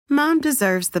Mom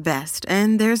deserves the best,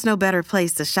 and there's no better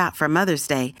place to shop for Mother's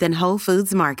Day than Whole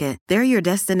Foods Market. They're your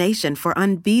destination for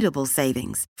unbeatable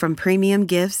savings, from premium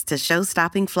gifts to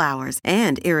show-stopping flowers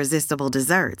and irresistible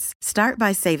desserts. Start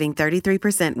by saving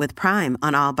 33% with Prime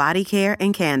on all body care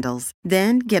and candles.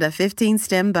 Then get a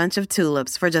 15-stem bunch of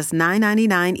tulips for just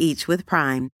 $9.99 each with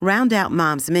Prime. Round out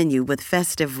Mom's menu with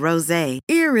festive rosé,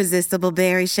 irresistible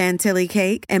berry chantilly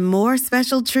cake, and more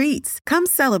special treats. Come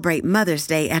celebrate Mother's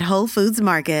Day at Whole Foods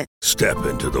Market. Step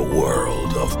into the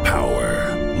world of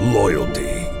power, loyalty,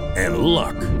 and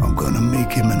luck. I'm gonna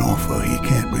make him an offer he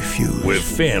can't refuse. With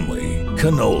family,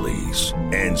 cannolis,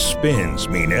 and spins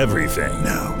mean everything.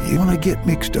 Now, you wanna get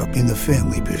mixed up in the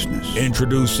family business.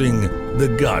 Introducing The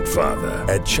Godfather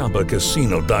at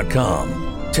ChumbaCasino.com.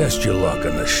 Test your luck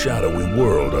in the shadowy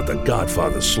world of The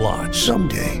Godfather slot.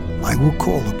 Someday, I will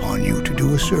call upon you to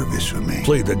do a service for me.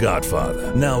 Play The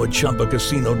Godfather now at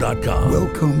ChumbaCasino.com.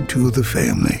 Welcome to the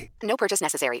family. No purchase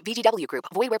necessary. VGW Group.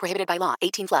 Void where prohibited by law.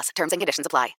 18 plus. Terms and conditions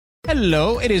apply.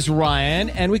 Hello, it is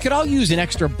Ryan, and we could all use an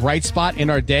extra bright spot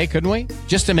in our day, couldn't we?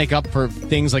 Just to make up for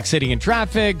things like sitting in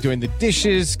traffic, doing the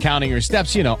dishes, counting your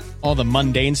steps, you know, all the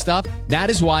mundane stuff. That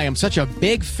is why I'm such a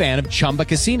big fan of Chumba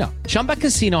Casino. Chumba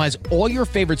Casino has all your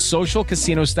favorite social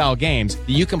casino-style games that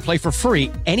you can play for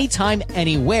free anytime,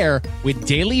 anywhere with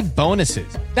daily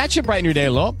bonuses. That should brighten your day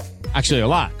a little. Actually, a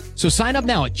lot. So sign up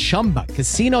now at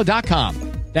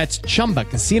ChumbaCasino.com. That's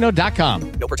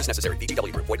ChumbaCasino.com. No purchase necessary.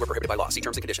 VGW Group. Void where prohibited by law. See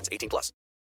terms and conditions. 18 plus.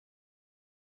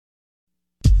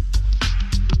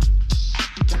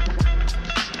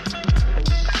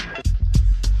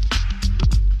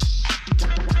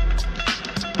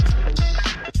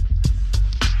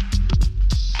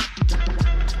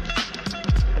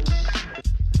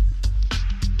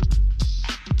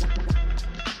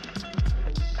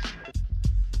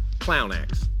 Clown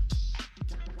X.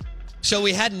 So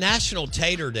we had National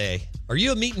Tater Day. Are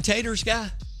you a meat and taters guy?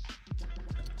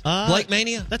 Blake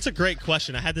Mania? That's a great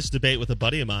question. I had this debate with a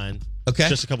buddy of mine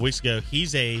just a couple weeks ago.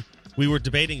 We were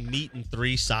debating meat and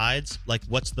three sides. Like,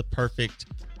 what's the perfect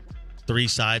three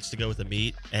sides to go with the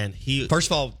meat? And First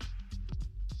of all,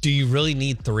 do you really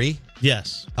need three?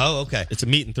 Yes. Oh, okay. It's a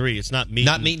meat and three. It's not meat.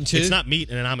 Not meat and two? It's not meat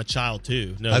and I'm a child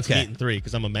too. No, it's meat and three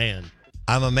because I'm a man.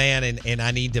 I'm a man and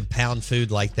I need to pound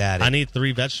food like that. I need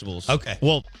three vegetables. Okay.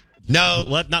 Well, no,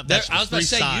 not vegetables. I was about to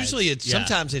say, sides. usually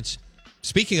sometimes it's,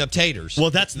 speaking of taters. Well,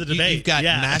 that's the debate. You've got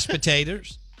mashed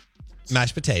potatoes.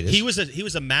 Mashed potatoes. He was a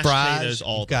mashed Fries, potatoes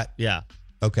all. Yeah.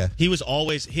 Okay. He was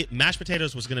always mashed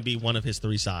potatoes was going to be one of his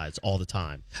three sides all the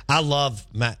time. I love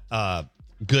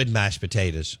good mashed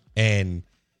potatoes, and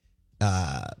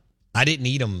I didn't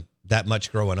eat them that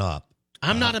much growing up.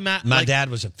 I'm not a My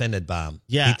dad was offended by them.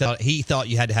 Yeah, he thought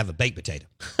you had to have a baked potato.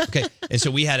 Okay, and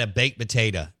so we had a baked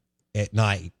potato at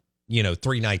night.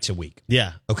 3 nights a week.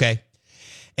 Yeah. Okay.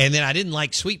 And then I didn't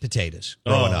like sweet potatoes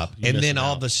growing up. And then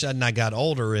all of a sudden I got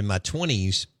older in my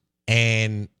 20s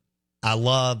and I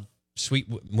love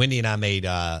Wendy and I made,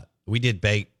 we did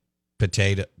baked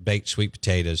sweet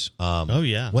potatoes. Oh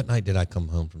yeah. What night did I come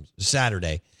home from?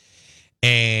 Saturday.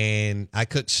 And I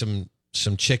cooked some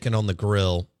chicken on the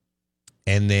grill.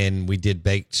 And then we did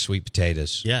baked sweet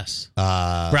potatoes. Yes.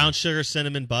 Brown sugar,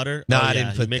 cinnamon, butter. No, I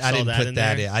didn't put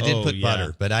that in. I did put yeah.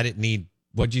 butter, but I didn't need.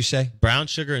 What'd you say? Brown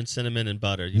sugar and cinnamon and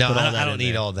butter. I don't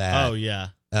need all that. Oh yeah.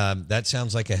 That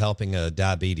sounds like a helping of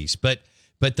diabetes. But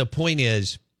the point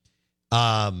is,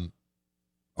 are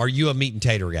you a meat and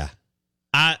tater guy?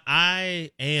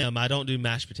 I am. I don't do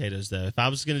mashed potatoes though. If I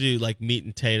was going to do like meat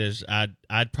and taters, I'd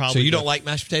probably. So you don't like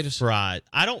mashed potatoes? Fried.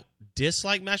 I don't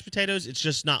dislike mashed potatoes. It's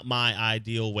just not my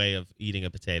ideal way of eating a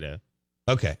potato.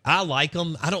 Okay. I like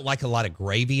them. I don't like a lot of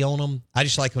gravy on them. I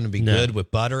just like them to be good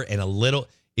with butter and a little,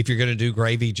 if you're going to do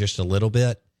gravy, just a little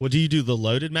bit. Well, do you do the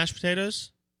loaded mashed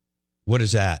potatoes? What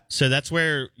is that? So that's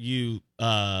where you,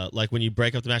 like when you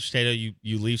break up the mashed potato,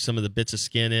 you leave some of the bits of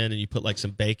skin in and you put like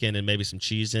some bacon and maybe some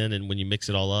cheese in, and when you mix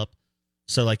it all up.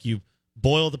 So like you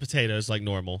boil the potatoes like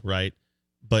normal, right?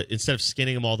 But instead of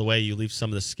skinning them all the way, you leave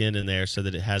some of the skin in there so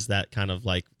that it has that kind of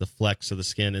like the flex of the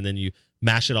skin, and then you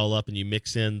mash it all up and you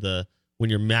mix in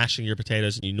when you're mashing your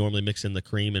potatoes and you normally mix in the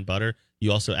cream and butter,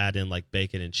 you also add in like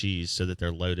bacon and cheese so that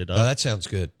they're loaded up. Oh, that sounds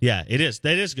good. Yeah, it is.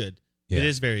 That is good. Yeah. It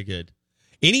is very good.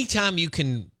 Anytime you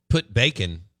can put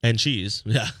bacon and cheese,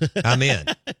 yeah, I'm in.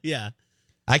 Yeah.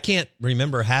 I can't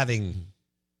remember having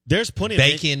there's plenty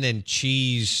bacon of and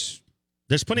cheese.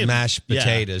 There's plenty of mashed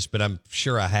potatoes, but I'm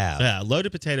sure I have. Yeah,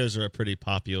 loaded potatoes are a pretty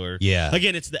popular. Yeah.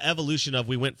 Again, it's the evolution of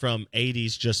we went from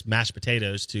 80s just mashed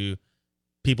potatoes to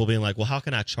people being like, well, how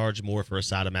can I charge more for a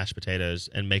side of mashed potatoes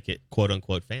and make it quote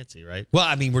unquote fancy, right? Well,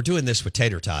 I mean, we're doing this with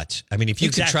tater tots. I mean, if you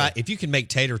Exactly. if you can make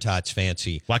tater tots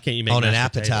fancy, Why can't you make on an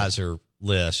mashed potatoes? appetizer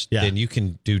list, Yeah. then you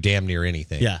can do damn near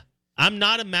anything. Yeah. I'm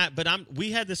not a but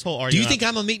we had this whole Do argument. you think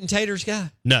I'm a meat and taters guy?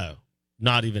 No,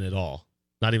 not even at all.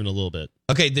 Not even a little bit.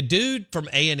 Okay, the dude from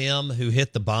A&M who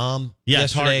hit the bomb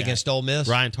yesterday Targak. against Ole Miss,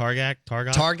 Ryan Targak.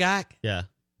 Targak, Yeah.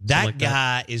 that like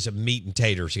guy is a meat and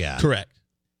taters guy. Correct.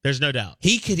 There's no doubt.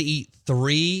 He could eat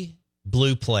 3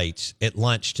 blue plates at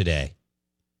lunch today,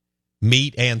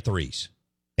 meat and threes,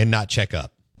 and not check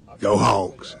up. Go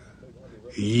Hogs.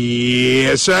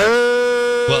 Yes,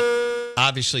 sir. Well,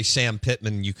 obviously, Sam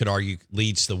Pittman, you could argue,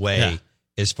 leads the way Yeah.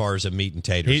 as far as a meat and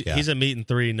taters guy. He's a meat and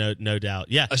three, no doubt.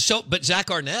 Yeah. But Zach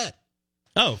Arnett,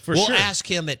 Oh, for we'll sure. ask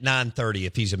him at 9:30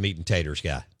 if he's a meat and taters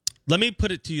guy. Let me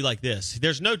put it to you like this.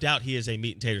 There's no doubt he is a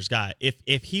meat and taters guy.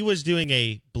 If he was doing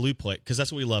a blue plate, because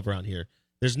that's what we love around here,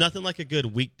 there's nothing like a good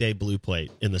weekday blue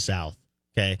plate in the South.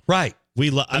 Okay? Right. We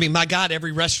love. I mean, my God,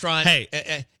 every restaurant.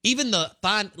 Hey. Even the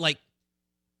fine, like,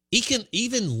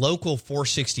 even local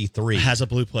 463 has a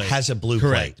blue plate. Has a blue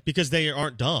Correct. plate. Because they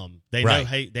aren't dumb. They Right. know,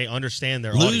 hey, they understand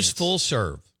their Lose audience. full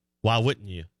serve. Why wouldn't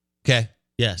you? Okay.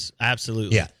 Yes,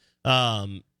 absolutely. Yeah.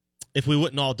 If we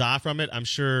wouldn't all die from it, I'm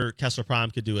sure Kessler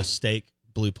Prime could do a steak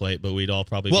blue plate, but we'd all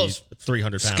probably be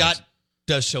 300 pounds. Scott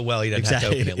does so well, he doesn't have to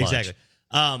open it lunch. Exactly.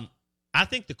 I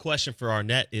think the question for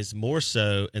Arnett is more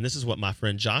so, and this is what my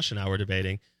friend Josh and I were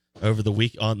debating over the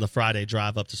week on the Friday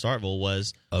drive up to Starkville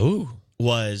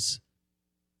was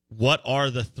what are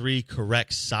the 3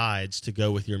 correct sides to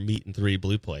go with your meat and 3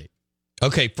 blue plate?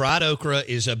 Okay, fried okra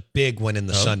is a big one in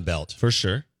the Sun Belt. For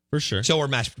sure. For sure. So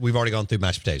we've already gone through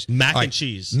mashed potatoes. Mac All and right,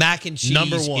 cheese. Mac and cheese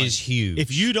Number 1 is huge. If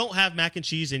you don't have mac and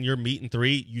cheese in your meat and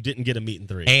 3, you didn't get a meat and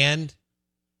 3. And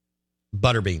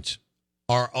butter beans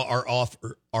are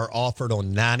offered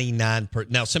on 99%.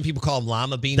 Now, some people call them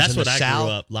lima beans. That's in what the I South.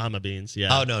 grew up. Lima beans.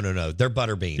 Yeah. Oh no, they're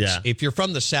butter beans. Yeah. If you're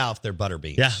from the South, they're butter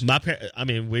beans.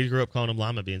 Yeah. We grew up calling them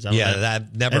lima beans. I don't know.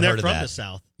 I've never and heard they're of from that. the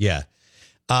South. Yeah.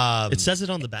 It says it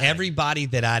on the back. Everybody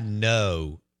that I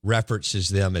know references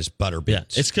them as butter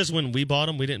beans. Yeah. It's because when we bought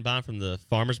them, we didn't buy them from the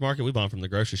farmer's market. We bought them from the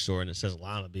grocery store, and it says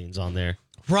lima beans on there.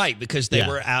 Right, because they Yeah.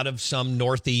 were out of some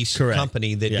Northeast Correct.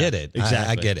 company that Yeah, did it.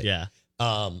 exactly. I get it. Yeah.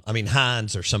 I mean,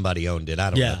 Heinz or somebody owned it. I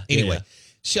don't Yeah, know. Anyway, yeah.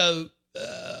 so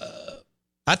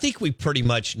I think we pretty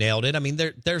much nailed it. I mean,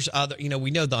 there's other, we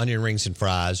know the onion rings and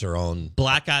fries are on.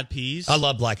 Black-eyed peas. I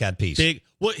love black-eyed peas. Big.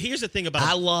 Well, here's the thing about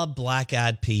I love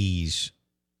black-eyed peas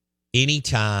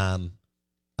anytime.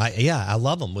 I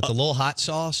love them with a little hot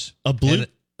sauce. A blue.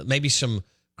 And maybe some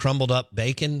crumbled up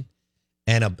bacon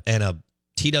and a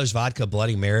Tito's vodka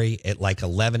Bloody Mary at like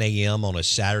 11 a.m. on a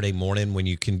Saturday morning when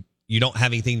you don't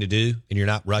have anything to do and you're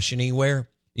not rushing anywhere.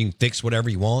 You can fix whatever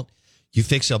you want. You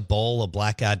fix a bowl of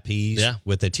black-eyed peas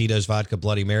with a Tito's vodka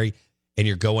Bloody Mary and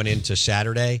you're going into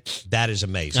Saturday. That is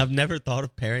amazing. I've never thought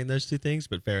of pairing those two things,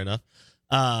 but fair enough.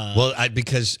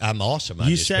 Because I'm awesome. I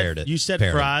just paired it. You said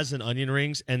fries and onion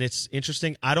rings, and it's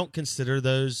interesting. I don't consider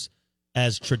those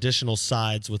as traditional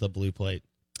sides with a blue plate.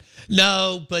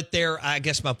 No, but I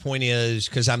guess my point is,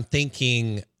 because I'm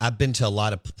thinking, I've been to a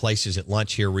lot of places at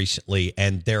lunch here recently,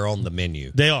 and they're on the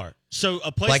menu. They are. So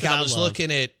a place like that I was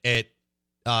looking at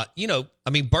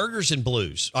burgers and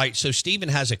blues. All right, so Steven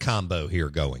has a combo here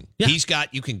going. Yeah.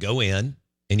 You can go in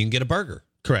and you can get a burger.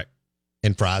 Correct.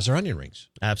 And fries or onion rings.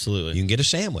 Absolutely. You can get a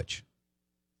sandwich,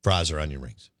 fries or onion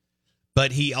rings.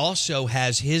 But he also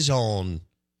has his own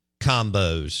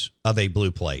combos of a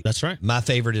blue plate. That's right. My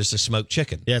favorite is the smoked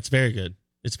chicken. Yeah, it's very good.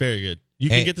 It's very good.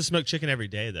 You can get the smoked chicken every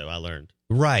day, though, I learned.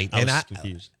 Right. I was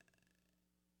confused.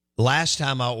 Last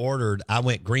time I ordered, I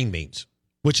went green beans.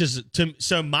 Which is,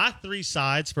 so my 3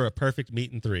 sides for a perfect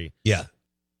meat and 3. Yeah.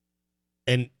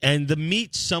 And the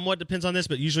meat somewhat depends on this,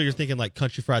 but usually you're thinking like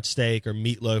country fried steak or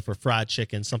meatloaf or fried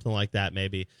chicken, something like that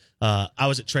maybe. I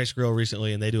was at Trace Grill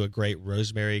recently, and they do a great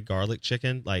rosemary garlic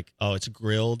chicken. Like, it's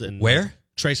grilled. And where?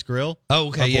 Trace Grill. Oh,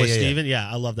 okay. My boy Yeah. Steven.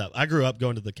 Yeah, I love that. I grew up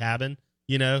going to the cabin,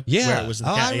 Yeah. where it was in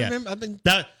the I remember. I've been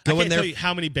I going can't there. tell you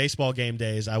how many baseball game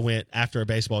days I went after a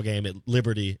baseball game at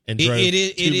Liberty and drove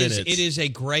It 2 minutes. It is a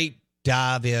great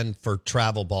dive in for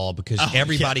travel ball because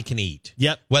everybody can eat.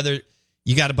 Yep. Whether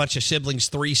you got a bunch of siblings,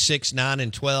 3, 6, 9,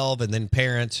 and 12, and then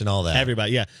parents and all that.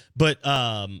 Everybody, yeah. But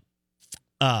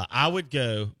I would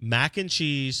go mac and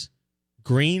cheese,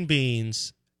 green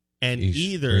beans, and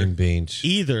green beans.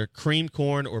 either creamed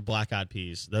corn or black-eyed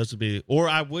peas. Those would be, or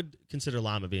I would consider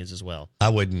lima beans as well. I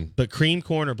wouldn't. But creamed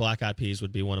corn or black-eyed peas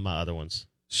would be one of my other ones.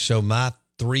 So my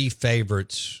 3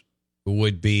 favorites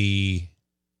would be.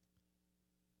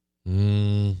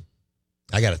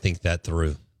 I got to think that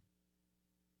through.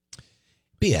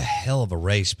 be a hell of a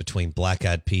race between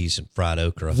black-eyed peas and fried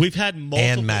okra. We've had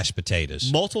and mashed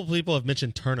potatoes. Multiple people have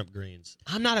mentioned turnip greens.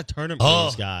 I'm not a turnip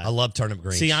greens guy. I love turnip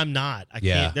greens. See, I'm not. I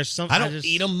can't. There's some. I don't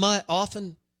eat them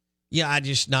often. Yeah, I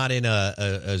just not in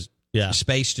a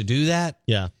space to do that.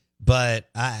 Yeah, but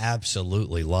I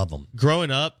absolutely love them.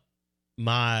 Growing up,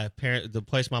 the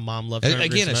place my mom loved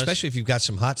turnip greens most, especially if you've got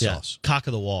some hot sauce. Cock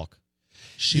of the Walk.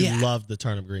 She loved the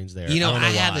turnip greens there. I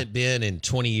haven't been in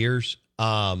 20 years.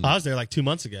 I was there like 2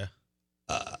 months ago.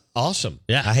 Awesome.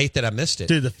 Yeah. I hate that I missed it.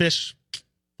 Dude, the fish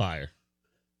fire.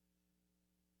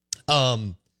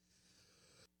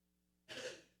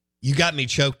 You got me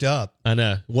choked up. I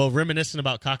know. Well, reminiscing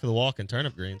about Cock of the Walk and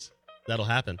turnip greens. That'll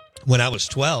happen. When I was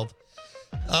 12.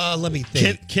 Let me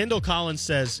think. Kendall Collins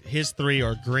says his 3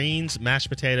 are greens, mashed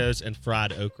potatoes, and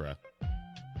fried okra.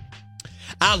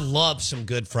 I love some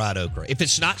good fried okra. If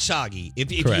it's not soggy,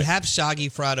 if you have soggy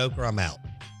fried okra, I'm out.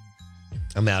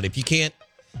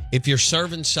 If you're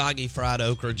serving soggy fried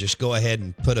okra, just go ahead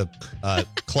and put a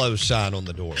closed sign on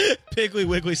the door. Piggly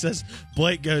Wiggly says,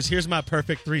 Blake goes, here's my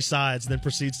perfect 3 sides, then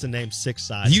proceeds to name 6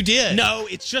 sides. You did. No,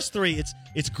 it's just 3.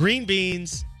 It's green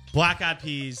beans, black-eyed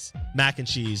peas, mac and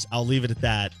cheese. I'll leave it at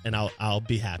that, and I'll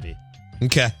be happy.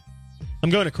 Okay. I'm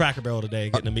going to Cracker Barrel today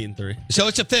and getting a meat and 3. So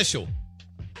it's official.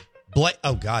 Blake,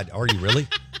 oh, God, are you really?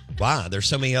 Wow, there's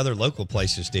so many other local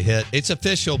places to hit. It's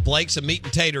official. Blake's a meat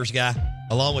and taters guy,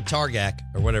 along with Targak,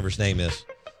 or whatever his name is.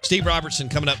 Steve Robertson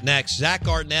coming up next. Zach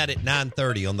Arnett at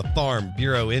 9:30 on the Farm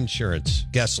Bureau Insurance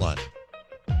guest line.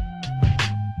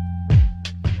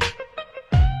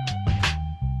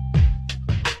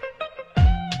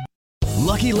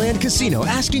 Lucky Land Casino,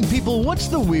 asking people, what's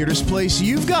the weirdest place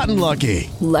you've gotten lucky?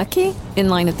 Lucky? In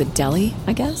line at the deli,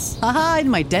 I guess? Aha, in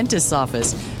my dentist's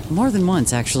office. More than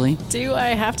once, actually. Do I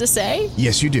have to say?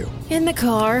 Yes, you do. In the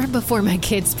car before my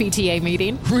kids' PTA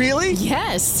meeting. Really?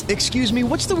 Yes. Excuse me,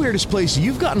 what's the weirdest place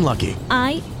you've gotten lucky?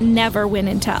 I never win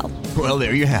and tell. Well,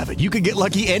 there you have it. You can get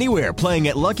lucky anywhere, playing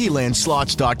at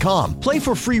LuckyLandSlots.com. Play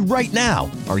for free right now.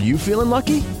 Are you feeling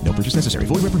lucky? No purchase necessary.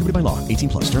 Void where prohibited by law.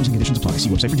 18+. Terms and conditions apply. See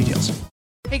website for details.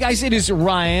 Hey guys, it is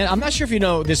Ryan. I'm not sure if you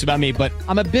know this about me, but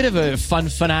I'm a bit of a fun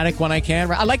fanatic when I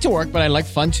can. I like to work, but I like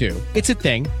fun too. It's a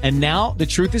thing. And now the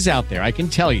truth is out there. I can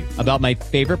tell you about my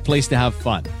favorite place to have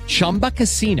fun. Chumba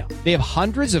Casino. They have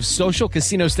hundreds of social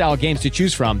casino style games to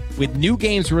choose from with new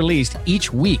games released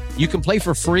each week. You can play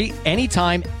for free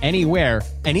anytime, anywhere.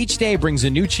 And each day brings a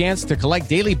new chance to collect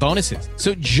daily bonuses.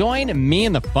 So join me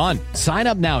in the fun. Sign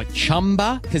up now at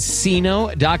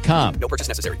ChumbaCasino.com. No purchase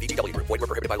necessary. VGW Group. Void where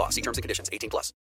prohibited by law. See terms and conditions. 18+.